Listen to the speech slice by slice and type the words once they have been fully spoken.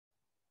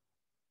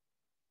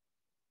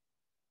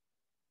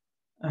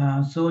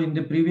So in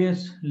the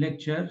previous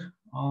lecture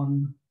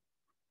on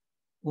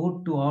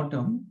Ode to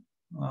Autumn,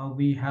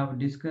 we have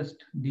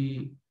discussed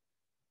the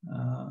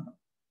uh,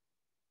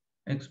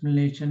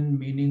 explanation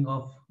meaning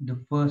of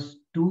the first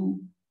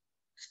two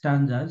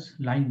stanzas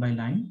line by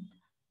line.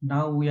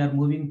 Now we are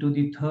moving to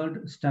the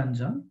third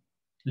stanza.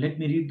 Let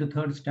me read the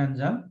third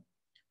stanza.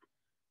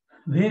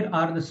 Where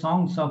are the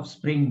songs of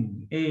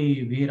spring?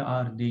 Eh, where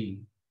are they?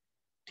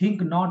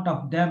 Think not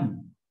of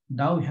them,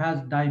 thou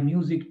hast thy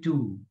music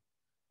too.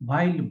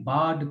 While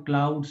barred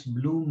clouds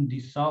bloom the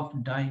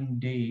soft dying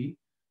day,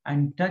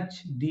 and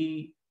touch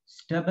the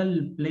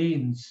stubble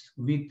plains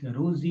with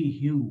rosy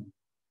hue,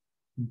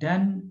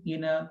 then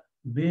in a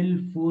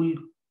wailful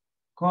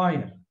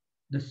choir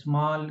the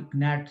small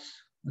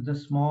gnats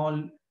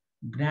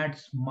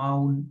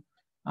moan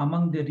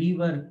among the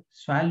river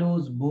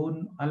swallows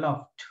borne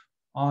aloft,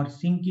 or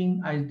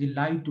sinking as the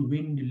light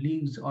wind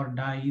leaves or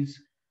dies,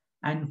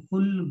 and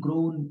full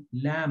grown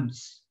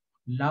lambs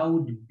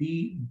loud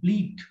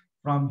bleat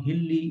from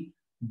hilly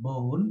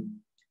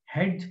bourne,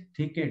 hedge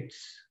thickets,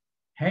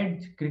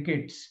 hedge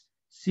crickets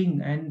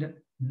sing, and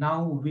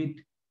now with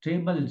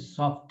treble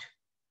soft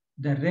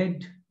the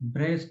red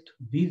breast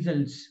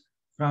weasels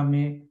from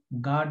a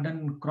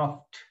garden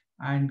croft,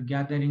 and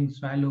gathering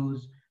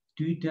swallows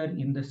twitter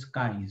in the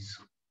skies.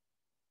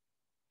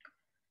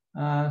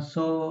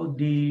 So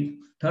the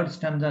third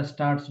stanza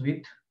starts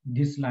with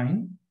this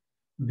line.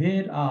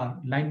 Where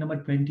are, line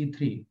number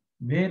 23,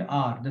 where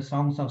are the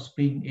songs of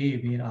spring? A,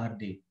 where are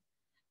they?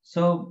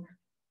 So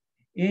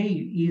A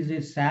is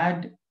a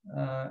sad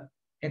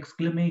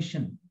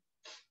exclamation,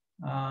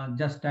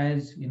 just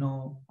as,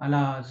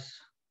 alas,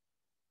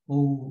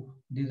 oh,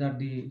 these are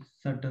the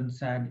certain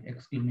sad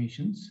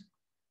exclamations.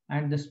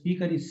 And the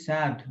speaker is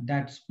sad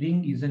that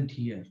spring isn't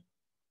here.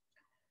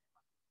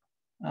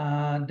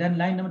 Then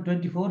line number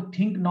 24,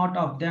 think not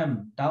of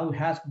them, thou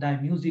hast thy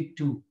music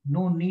too.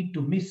 No need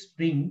to miss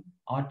spring,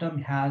 autumn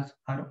has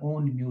her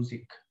own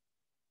music.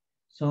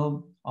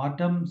 So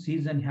autumn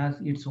season has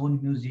its own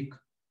music,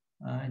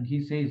 and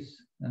he says,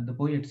 the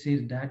poet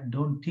says that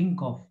don't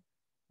think of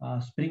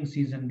spring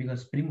season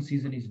because spring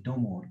season is no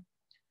more.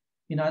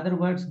 In other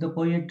words, the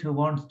poet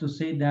wants to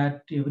say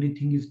that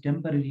everything is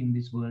temporary in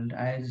this world.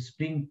 As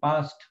spring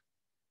passed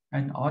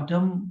and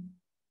autumn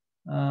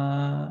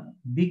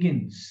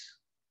begins,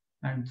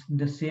 and in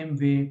the same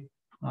way,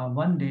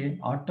 one day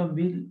autumn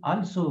will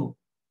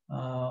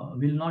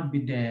not be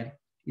there.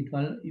 It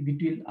will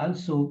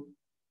also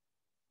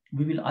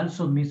we will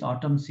also miss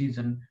autumn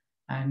season,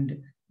 and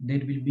there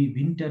will be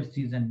winter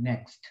season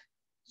next.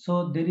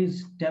 So there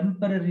is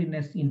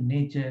temporariness in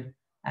nature,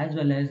 as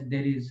well as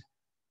there is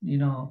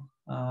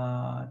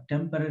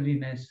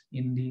temporariness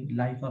in the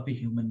life of a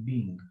human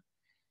being.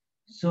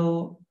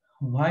 So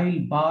while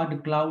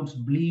barred clouds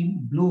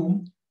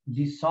bloom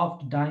the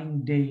soft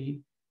dying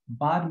day.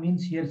 Bar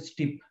means here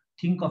strip.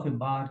 Think of a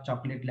bar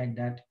chocolate like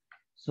that.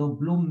 So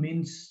bloom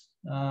means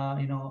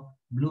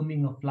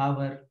blooming a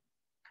flower.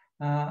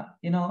 uh,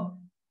 you know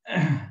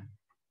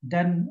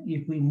then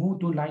if we move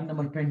to line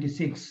number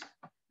 26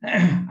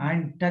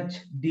 and touch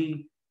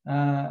the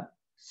uh,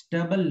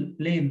 stubble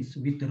plains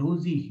with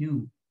rosy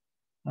hue.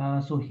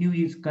 So hue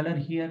is color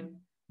here.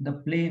 The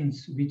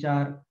plains which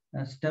are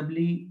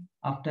stubbly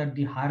after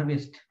the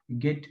harvest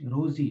get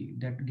rosy,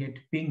 that get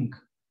pink.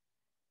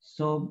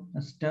 So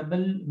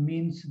stubble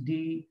means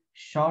the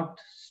short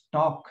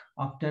stalk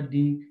after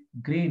the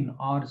grain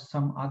or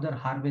some other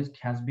harvest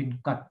has been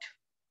cut.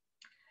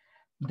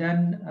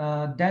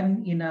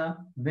 Then in a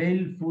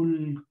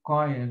wailful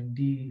choir,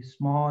 the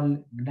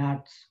small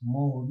gnats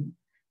moan.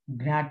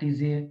 Gnat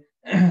is a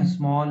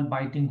small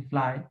biting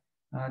fly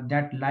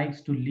that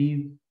likes to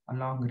live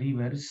along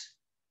rivers.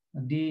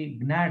 The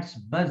gnats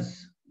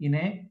buzz in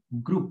a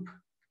group.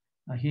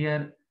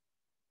 Here,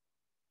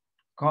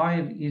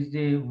 choir is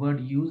the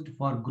word used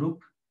for group.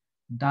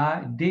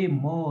 They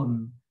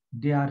mourn,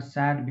 they are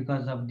sad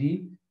because of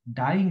the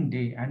dying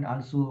day and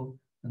also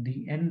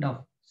the end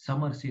of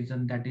summer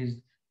season, that is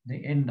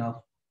the end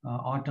of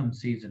autumn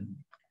season.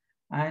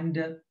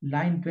 And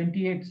line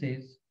 28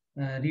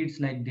 reads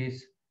like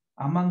this.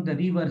 Among the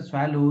river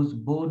swallows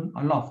borne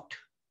aloft.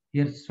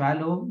 Here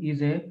swallow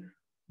is a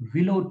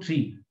willow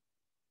tree.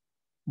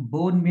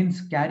 Borne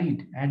means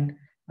carried, and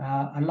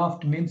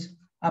aloft means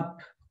up.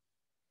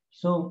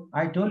 So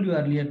I told you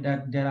earlier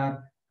that there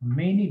are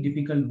many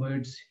difficult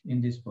words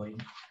in this poem.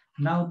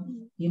 Now,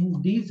 in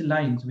these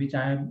lines, which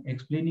I am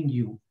explaining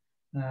you,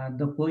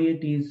 the poet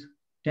is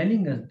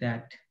telling us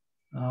that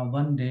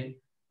one day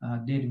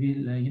there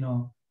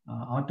will,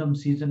 autumn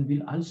season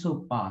will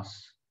also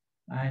pass,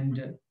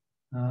 and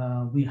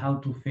we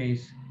have to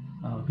face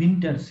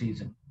winter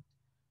season,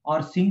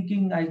 or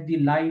sinking as the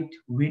light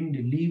wind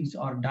leaves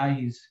or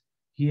dies.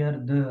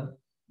 Here the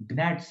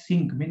gnat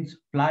sink means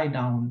fly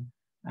down.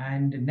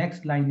 And the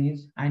next line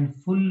is, and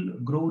full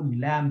grown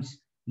lambs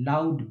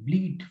loud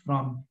bleat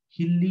from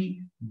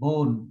hilly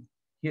bone.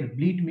 Here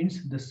bleat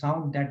means the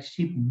sound that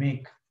sheep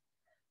make.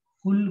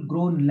 Full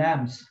grown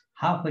lambs,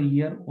 half a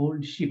year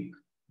old sheep,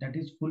 that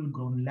is full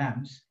grown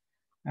lambs.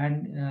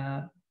 And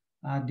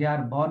They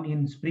are born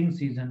in spring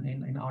season,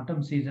 in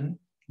autumn season.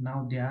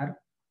 Now they are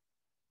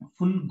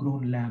full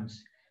grown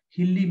lambs.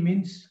 Hilly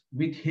means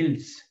with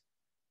hills.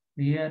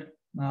 Here,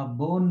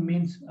 bone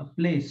means a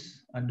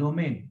place, a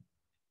domain.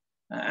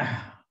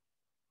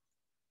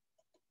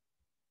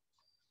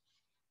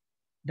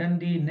 Then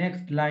the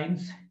next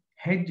lines,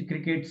 hedge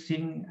cricket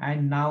sing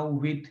and now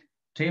with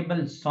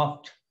treble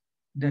soft,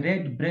 the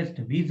red breast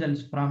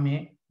whistles from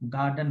a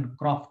garden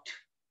croft.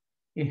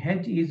 A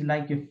hedge is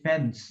like a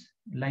fence,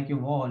 like a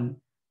wall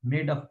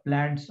made of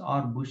plants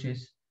or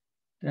bushes.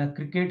 The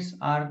crickets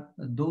are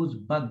those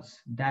bugs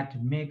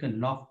that make a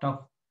lot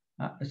of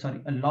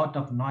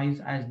noise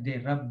as they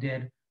rub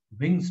their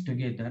wings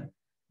together.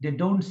 They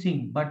don't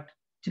sing, but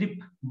chirp,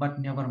 but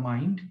never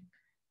mind.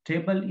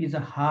 Treble is a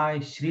high,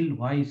 shrill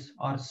voice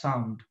or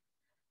sound.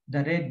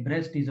 The red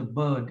breast is a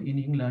bird in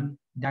England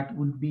that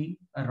would be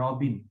a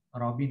robin,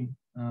 robin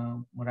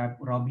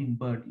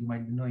bird. You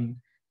might be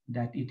knowing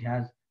that it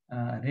has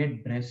a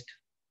red breast.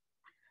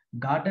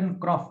 Garden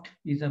croft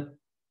is a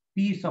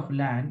piece of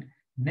land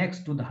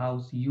next to the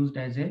house used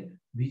as a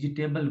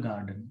vegetable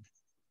garden.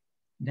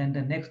 Then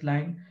the next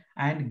line,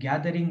 and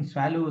gathering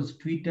swallows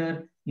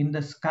twitter in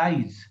the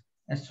skies.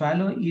 A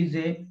swallow is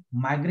a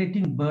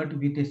migrating bird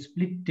with a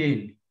split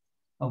tail,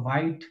 a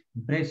white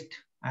breast,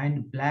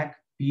 and black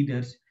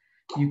feathers.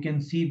 You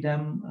can see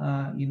them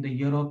in the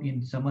Europe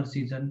in summer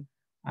season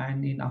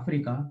and in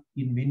Africa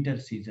in winter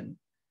season.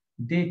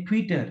 They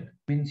twitter,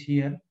 means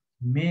here,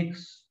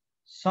 makes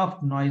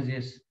soft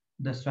noises.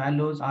 The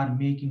swallows are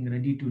making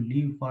ready to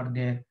leave for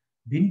their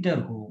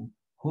winter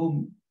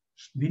home,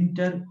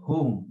 winter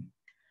home.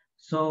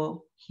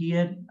 So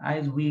here,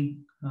 as we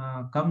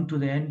come to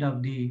the end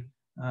of the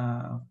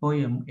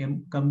poem,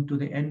 come to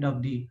the end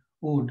of the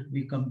ode,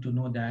 we come to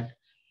know that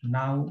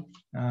now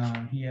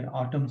here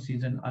autumn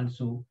season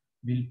also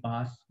will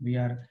pass. We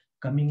are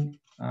coming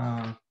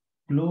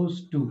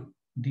close to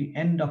the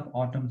end of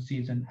autumn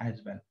season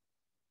as well.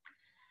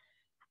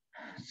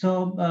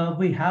 So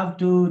we have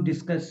to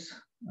discuss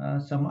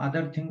some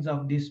other things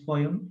of this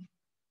poem.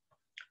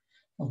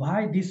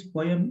 Why this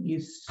poem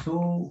is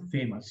so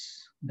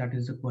famous? That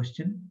is the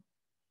question.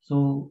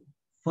 So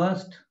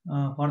first,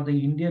 for the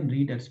Indian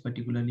readers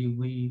particularly,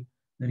 we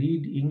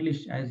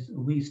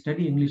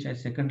study English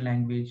as second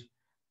language.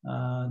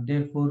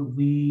 Therefore,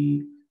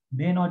 we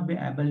may not be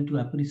able to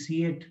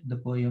appreciate the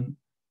poem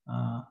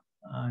uh,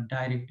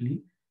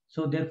 directly.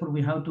 So therefore,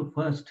 we have to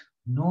first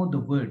know the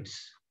words.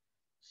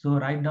 So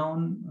write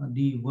down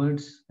the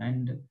words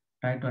and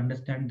try to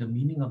understand the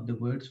meaning of the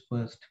words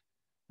first.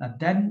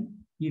 Then,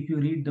 if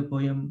you read the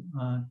poem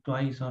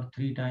twice or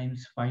three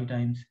times, five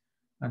times,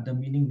 the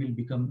meaning will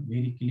become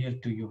very clear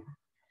to you.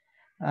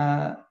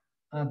 Uh,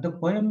 the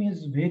poem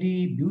is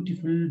very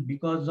beautiful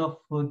because of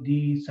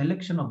the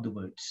selection of the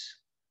words.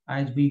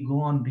 As we go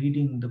on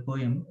reading the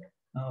poem,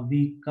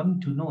 we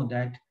come to know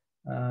that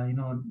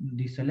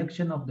the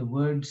selection of the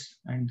words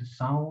and the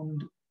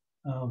sound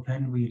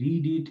when we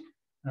read it,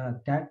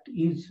 that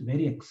is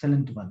very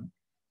excellent one.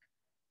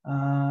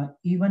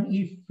 Even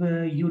if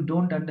you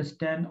don't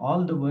understand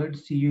all the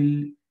words,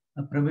 you'll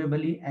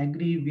probably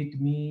agree with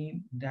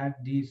me that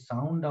the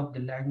sound of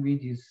the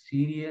language is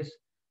serious,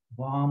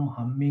 warm,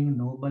 humming,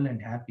 noble,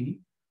 and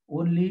happy.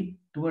 Only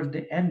towards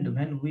the end,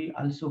 when we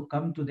also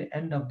come to the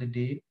end of the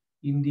day,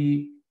 in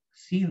the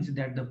scenes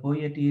that the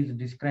poet is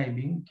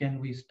describing, can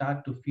we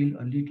start to feel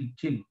a little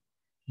chill.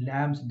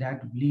 Lambs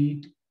that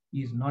bleat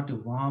is not a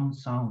warm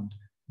sound,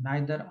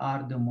 neither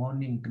are the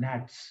morning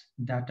gnats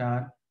that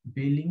are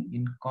wailing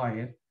in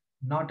choir,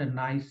 not a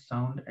nice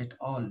sound at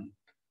all.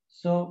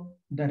 So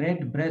the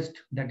red breast,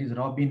 that is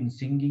robin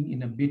singing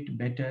in a bit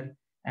better,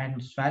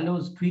 and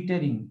swallows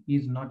twittering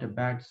is not a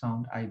bad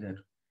sound either.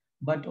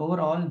 But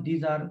overall,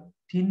 these are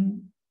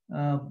thin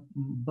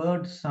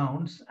bird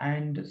sounds,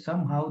 and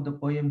somehow the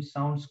poem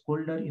sounds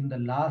colder in the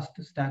last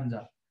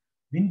stanza.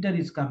 Winter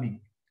is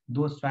coming.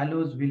 Those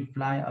swallows will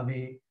fly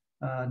away.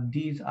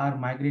 These are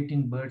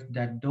migrating birds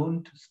that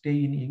don't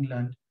stay in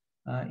England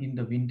in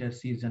the winter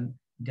season.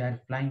 They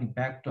are flying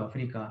back to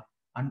Africa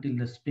until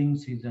the spring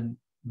season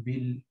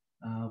will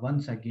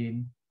once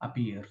again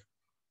appear.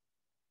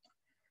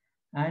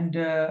 And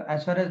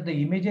as far as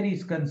the imagery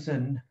is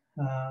concerned,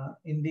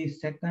 in the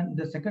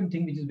second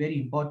thing which is very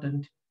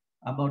important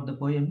about the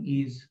poem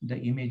is the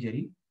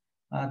imagery.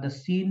 The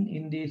scene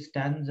in the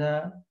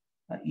stanza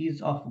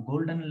is of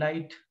golden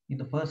light. In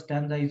the first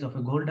stanza is of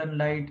a golden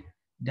light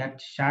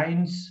that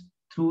shines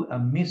through a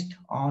mist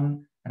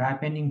on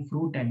ripening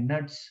fruit and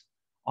nuts.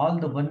 All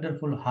the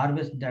wonderful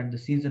harvest that the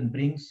season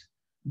brings.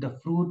 The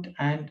fruit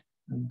and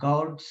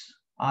gourds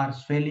are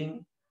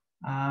swelling,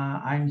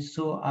 and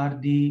so are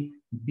the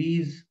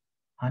bees,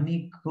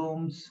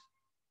 honeycombs.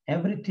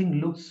 Everything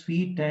looks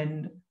sweet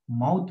and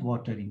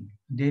mouth-watering.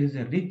 There is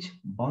a rich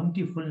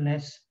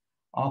bountifulness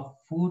of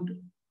food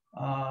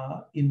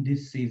in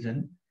this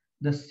season.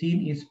 The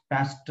scene is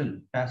pastel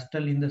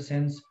in the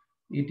sense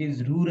it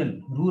is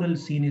rural. Rural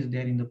scene is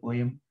there in the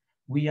poem.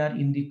 We are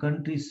in the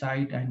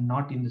countryside and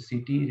not in the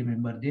city.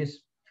 Remember this.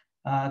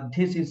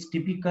 This is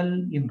typical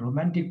in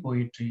romantic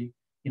poetry.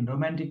 In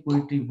romantic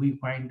poetry, we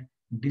find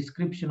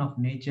description of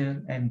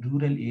nature and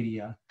rural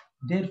area.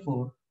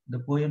 Therefore, the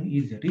poem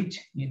is rich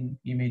in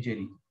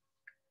imagery.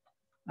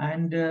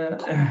 And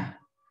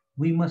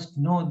we must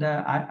know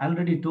that I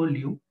already told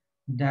you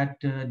that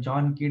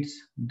John Keats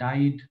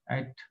died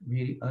at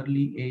very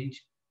early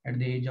age, at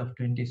the age of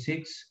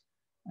 26,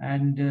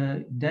 and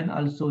then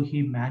also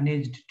he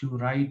managed to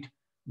write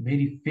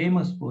very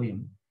famous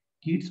poem.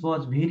 Keats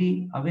was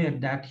very aware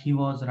that he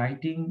was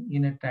writing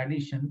in a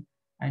tradition,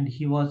 and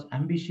he was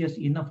ambitious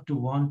enough to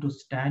want to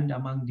stand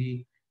among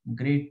the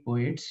great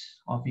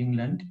poets of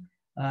England.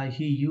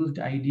 He used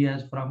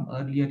ideas from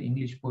earlier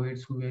English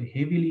poets who were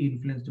heavily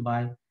influenced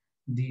by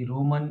the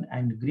Roman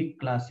and Greek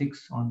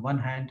classics on one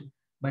hand,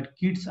 but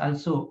Keats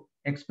also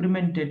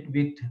experimented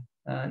with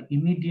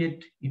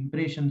immediate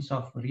impressions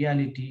of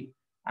reality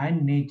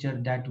and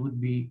nature that would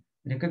be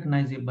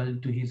recognizable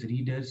to his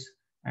readers,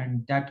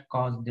 and that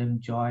caused them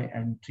joy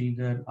and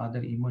trigger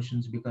other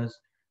emotions because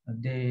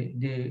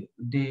they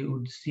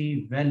would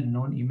see well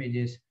known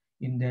images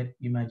in their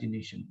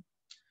imagination.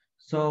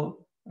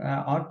 So,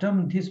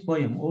 Autumn, this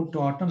poem, Ode to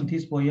Autumn,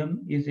 this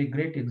poem is a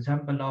great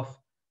example of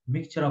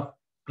mixture of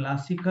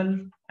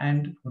classical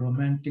and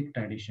romantic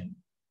tradition.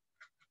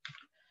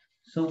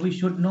 So, we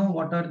should know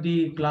what are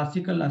the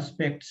classical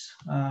aspects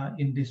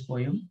in this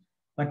poem.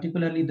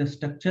 Particularly, the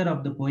structure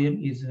of the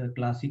poem is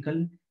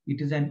classical. It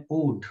is an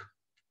ode.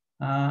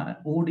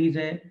 Ode is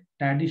a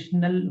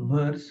traditional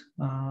verse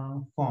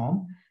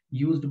form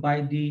used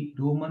by the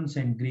Romans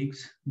and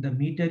Greeks. The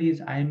meter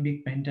is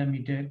iambic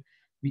pentameter,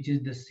 which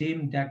is the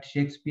same that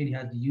Shakespeare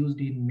has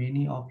used in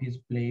many of his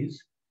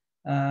plays.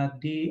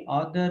 The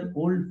other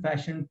old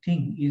fashioned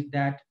thing is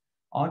that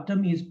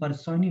autumn is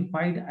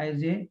personified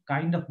as a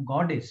kind of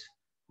goddess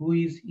who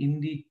is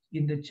in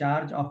the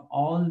charge of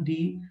all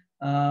the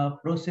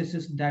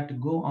processes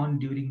that go on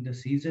during the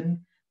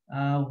season.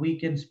 We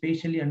can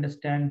spatially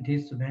understand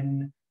this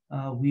when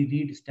we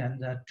read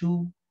stanza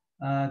 2.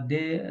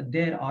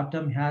 Their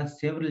autumn has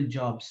several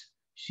jobs.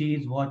 She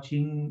is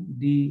watching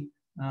the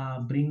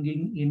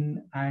bringing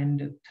in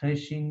and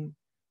threshing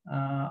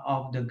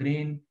of the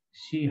grain.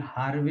 She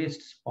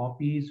harvests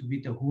poppies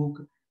with a hook.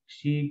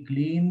 She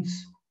gleans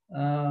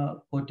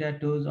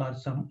potatoes or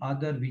some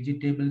other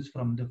vegetables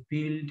from the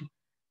field.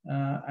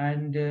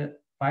 And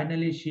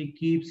finally, she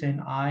keeps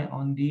an eye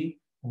on the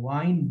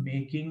wine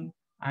making.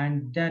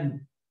 And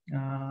then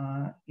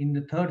in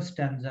the third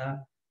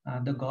stanza,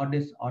 the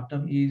goddess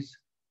Autumn is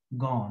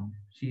gone.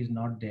 She is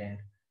not there.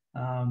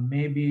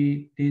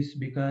 Maybe this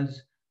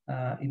because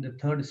in the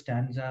third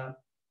stanza,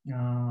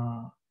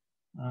 uh,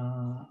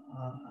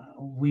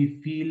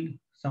 we feel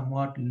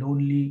somewhat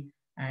lonely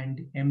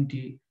and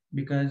empty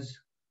because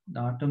the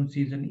autumn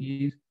season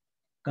is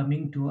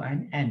coming to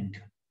an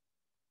end.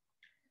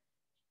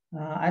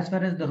 As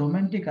far as the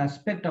romantic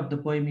aspect of the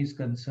poem is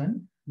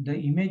concerned, the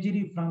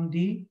imagery from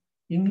the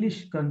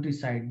English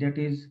countryside, that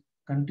is,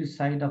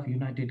 countryside of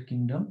United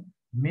Kingdom,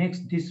 makes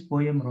this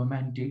poem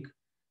romantic,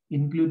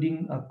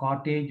 including a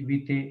cottage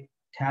with a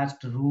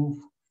thatched roof,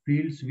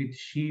 fields with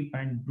sheep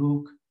and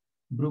brook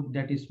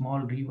that is small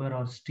river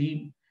or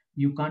stream.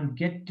 You can't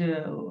get,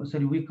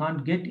 sorry, we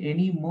can't get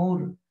any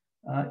more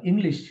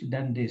English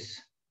than this.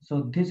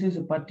 So this is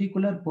a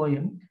particular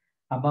poem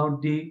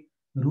about the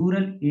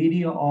rural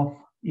area of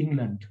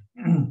England.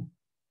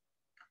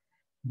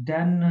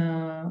 Then,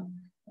 uh,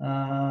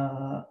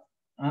 uh,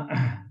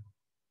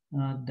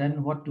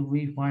 then what do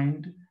we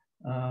find?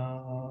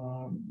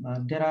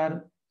 There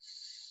are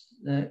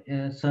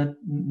certain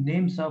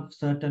names of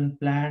certain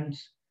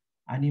plants,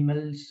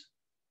 animals.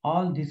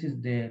 All this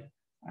is there,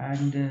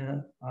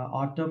 and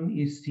autumn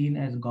is seen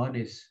as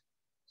goddess.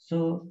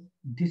 So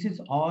this is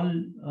all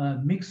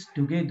mixed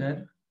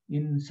together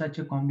in such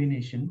a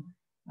combination,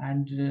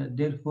 and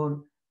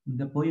therefore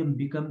the poem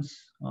becomes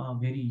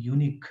very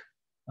unique,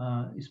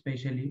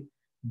 especially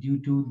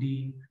due to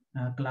the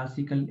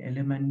classical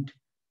element,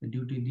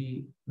 due to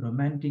the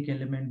romantic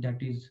element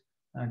that is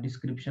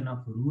description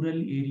of rural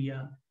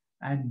area,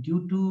 and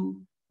due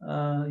to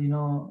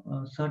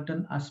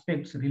certain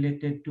aspects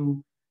related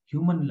to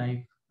human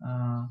life.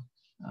 Uh,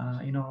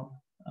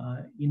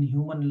 in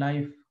human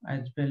life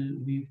as well,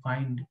 we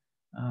find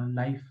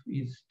life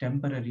is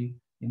temporary.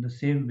 In the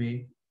same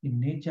way, in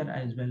nature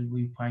as well,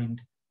 we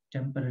find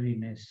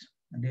temporariness.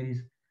 There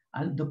is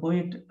the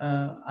poet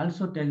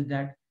also tells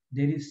that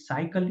there is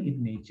cycle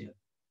in nature.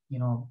 You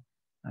know,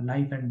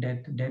 life and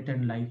death, death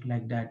and life,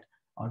 like that.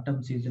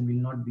 Autumn season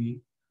will not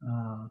be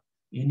uh,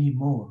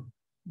 anymore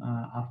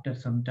after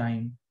some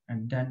time,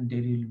 and then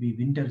there will be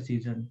winter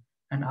season,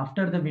 and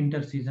after the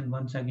winter season,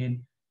 once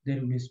again there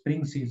will be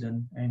spring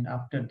season, and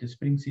after the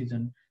spring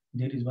season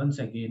there is once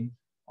again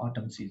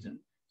autumn season.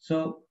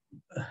 So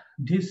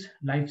this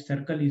life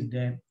circle is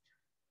there,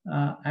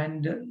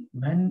 and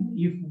when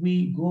if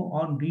we go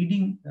on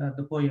reading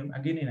the poem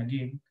again and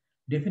again,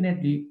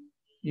 definitely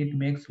it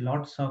makes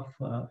lots of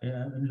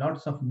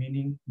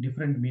meaning,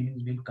 different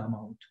meanings will come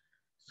out.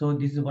 So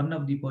this is one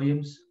of the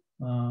poems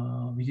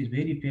which is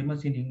very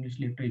famous in English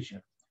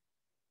literature.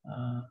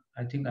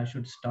 I think I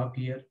should stop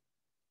here.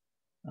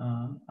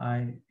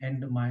 I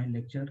end my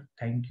lecture.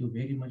 Thank you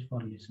very much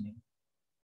for listening.